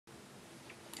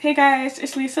Hey guys,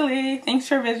 it's Lisali. Thanks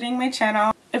for visiting my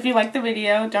channel. If you like the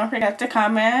video, don't forget to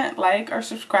comment, like, or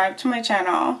subscribe to my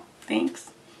channel. Thanks.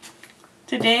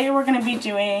 Today we're going to be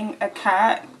doing a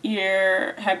cat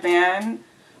ear headband.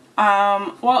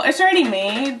 Well, it's already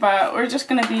made, but we're just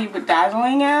going to be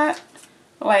bedazzling it.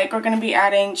 Like, we're going to be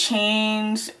adding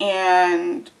chains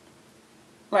and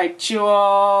like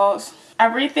jewels.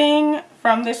 Everything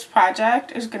from this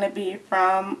project is going to be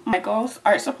from Michael's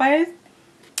Art Supplies.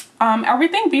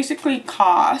 Everything basically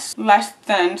costs less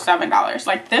than $7.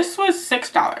 Like, this was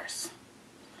 $6.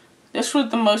 This was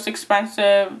the most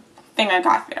expensive thing I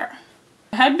got there.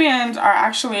 Headbands are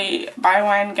actually buy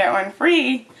one, get one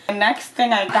free. The next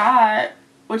thing I got,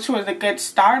 which was a good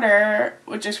starter,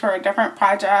 which is for a different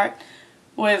project,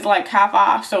 was like half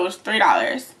off, so it was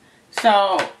 $3.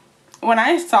 So when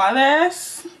I saw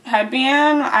this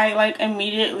headband, I like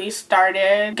immediately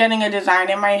started getting a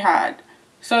design in my head.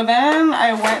 So then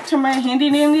I went to my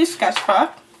handy dandy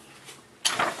sketchbook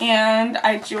and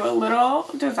I drew a little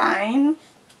design.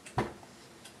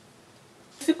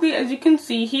 Basically, as you can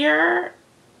see here,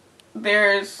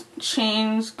 there's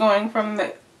chains going from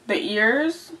the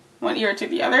ears, one ear to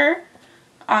the other.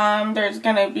 There's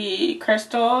gonna be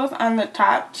crystals on the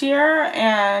top tier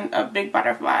and a big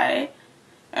butterfly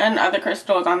and other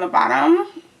crystals on the bottom.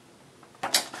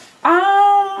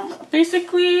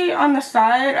 Basically on the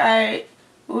side I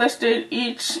listed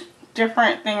each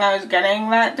different thing I was getting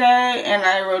that day and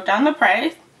I wrote down the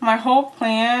price. My whole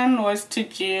plan was to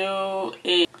do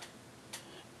a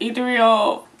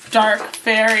ethereal dark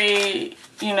fairy,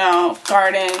 you know,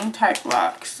 garden type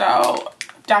look. So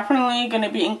definitely going to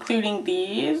be including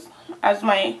these as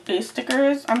my face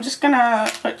stickers. I'm just going to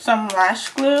put some lash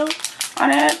glue on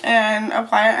it and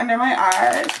apply it under my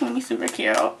eyes. It's going to be super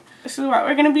cute. This is what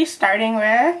we're going to be starting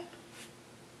with.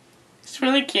 It's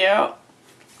really cute.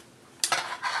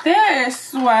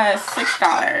 This was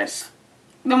 $6.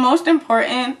 The most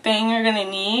important thing you're going to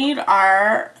need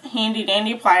are handy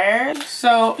dandy pliers.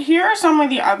 So here are some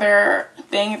of the other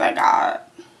things I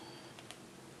got.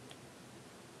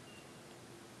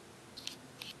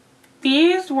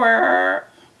 These were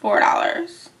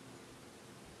 $4.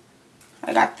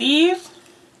 I got these.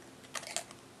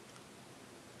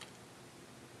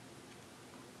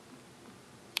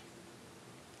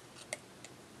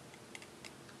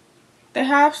 They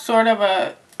have sort of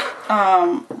a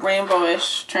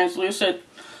rainbowish translucent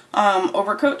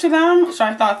overcoat to them, so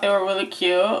I thought they were really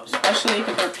cute, especially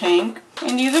because they're pink.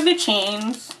 And these are the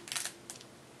chains.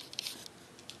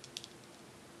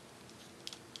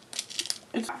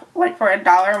 It's like for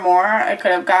 $1 more I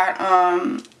could have got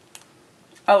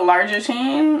a larger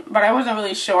chain, but I wasn't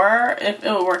really sure if it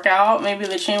would work out. Maybe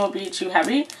the chain would be too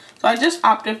heavy, so I just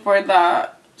opted for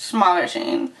the smaller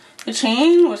chain. The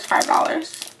chain was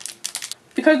 $5.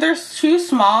 Because they're too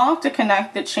small to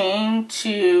connect the chain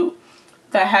to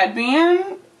the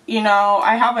headband, you know,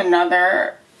 I have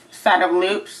another set of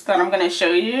loops that I'm going to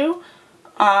show you.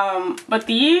 But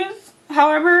these,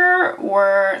 however,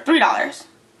 were $3.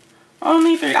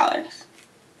 Only $3.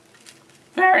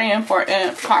 Very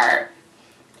important part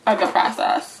of the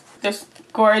process. This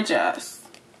gorgeous,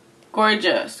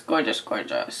 gorgeous, gorgeous,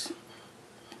 gorgeous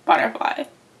butterfly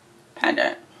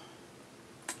pendant.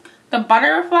 The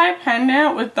butterfly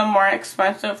pendant was the more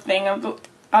expensive thing of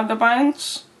the bunch.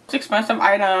 It's an expensive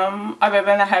item other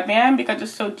than the headband because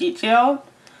it's so detailed.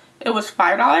 It was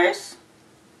 $5.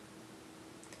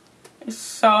 It's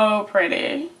so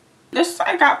pretty. This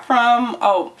I got from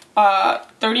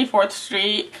 34th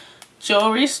Street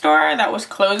jewelry store that was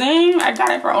closing. I got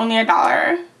it for only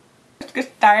 $1. Let's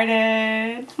get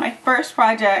started. It's my first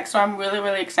project, so I'm really,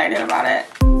 really excited about it.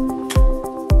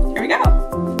 Here we go.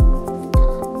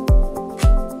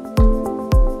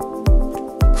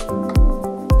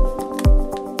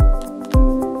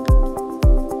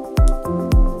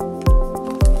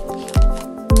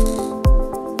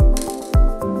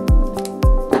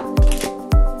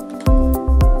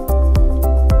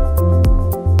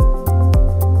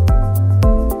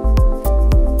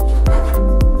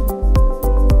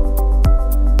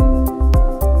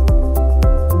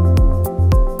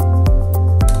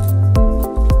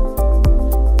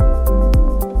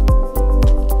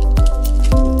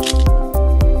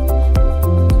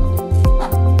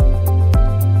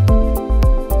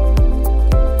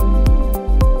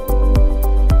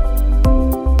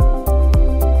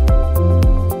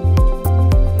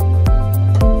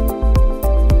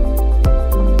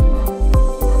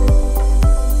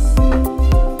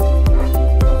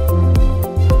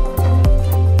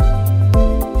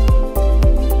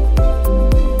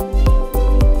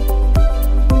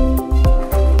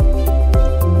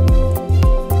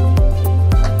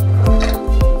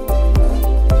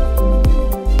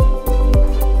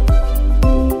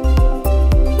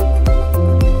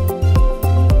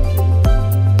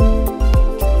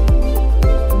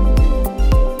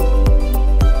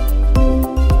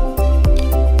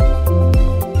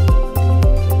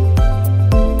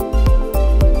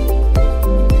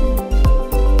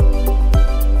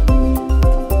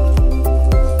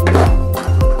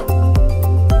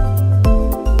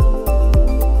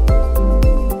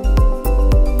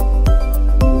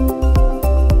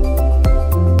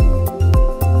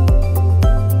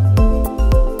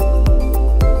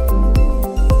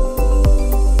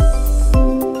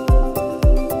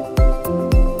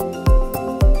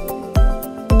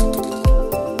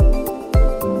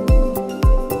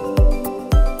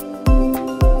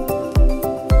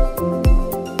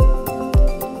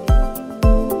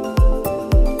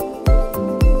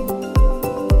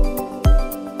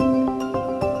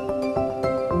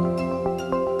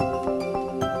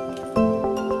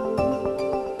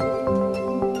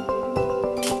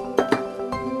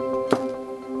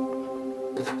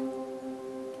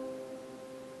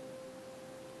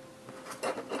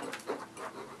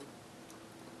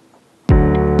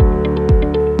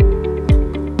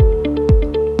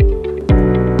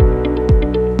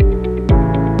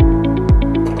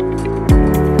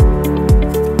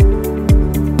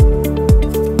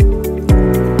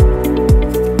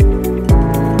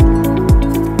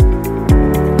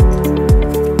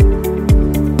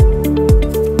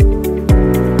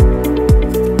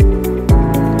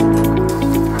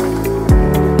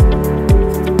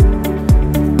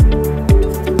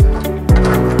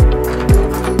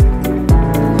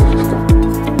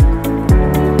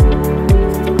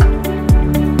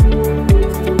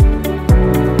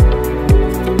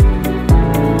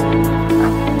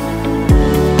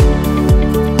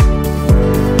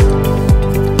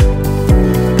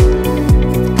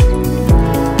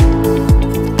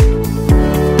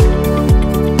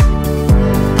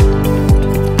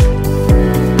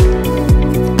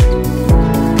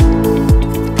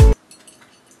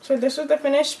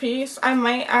 finished piece. I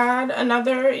might add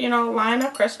another, you know, line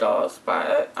of crystals,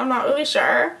 but I'm not really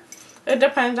sure. It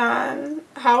depends on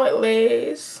how it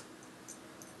lays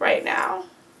right now.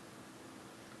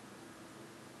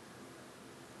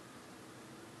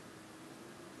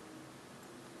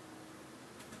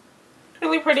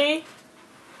 Really pretty.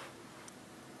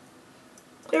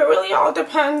 It really all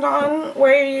depends on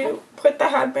where you put the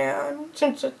headband,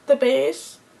 since it's the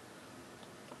base.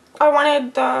 I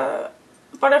wanted the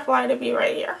butterfly to be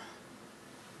right here.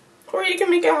 Or you can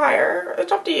make it higher.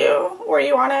 It's up to you where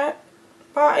you want it.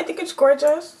 But I think it's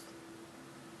gorgeous.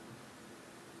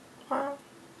 Wow.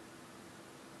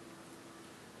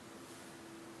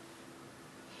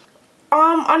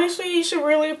 Honestly, you should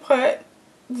really put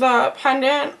the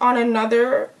pendant on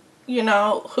another, you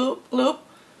know, hoop loop.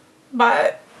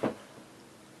 But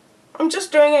I'm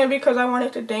just doing it because I want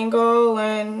it to dangle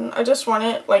and I just want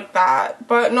it like that.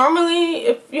 But normally,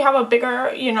 if you have a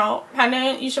bigger, you know,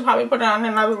 pendant, you should probably put it on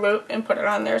another loop and put it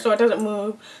on there so it doesn't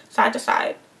move side to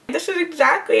side. This is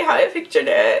exactly how I pictured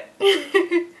it.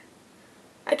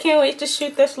 I can't wait to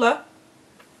shoot this look.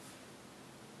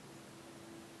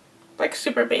 Like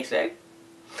super basic.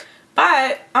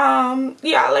 But,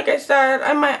 yeah, like I said,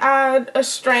 I might add a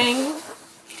string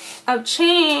of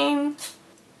chain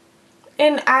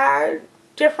and add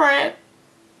different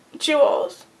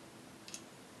jewels.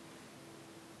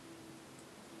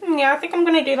 Yeah, I think I'm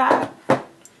gonna do that.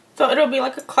 So it'll be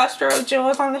like a cluster of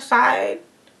jewels on the side.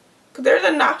 Cause there's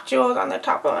enough jewels on the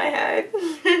top of my head.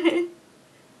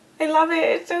 I love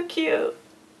it, it's so cute.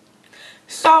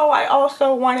 So I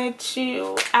also wanted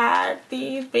to add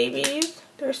these babies.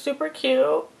 They're super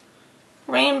cute.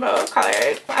 Rainbow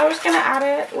colored. I was gonna add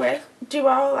it with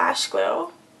Duo Lash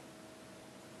Glue.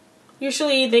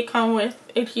 Usually they come with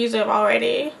adhesive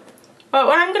already. But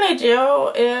what I'm gonna do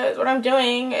is, what I'm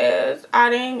doing is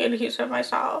adding adhesive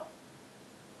myself.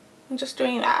 I'm just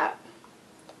doing that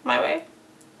my way.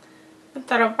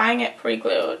 Instead of buying it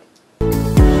pre-glued.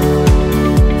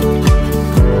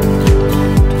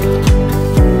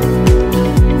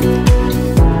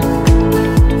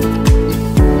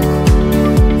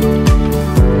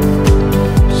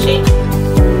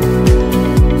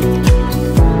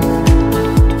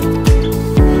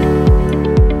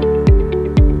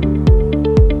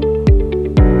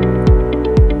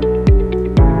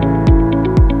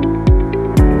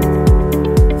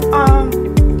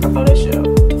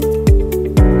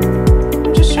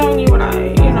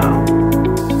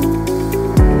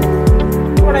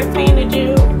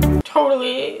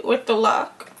 With the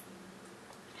look.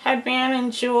 Headband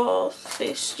and jewels,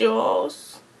 face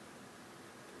jewels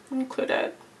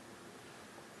included.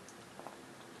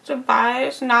 It's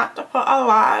advised not to put a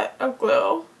lot of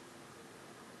glue.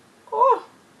 Oh,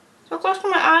 so close to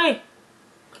my eye.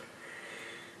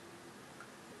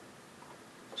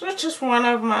 So it's just one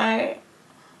of my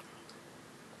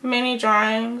mini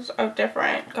drawings of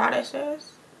different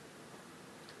goddesses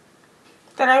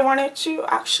that I wanted to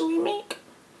actually make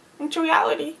into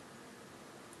reality.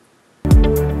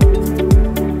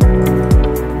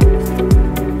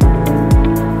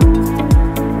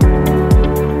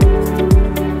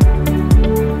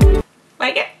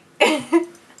 Like it?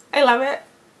 I love it.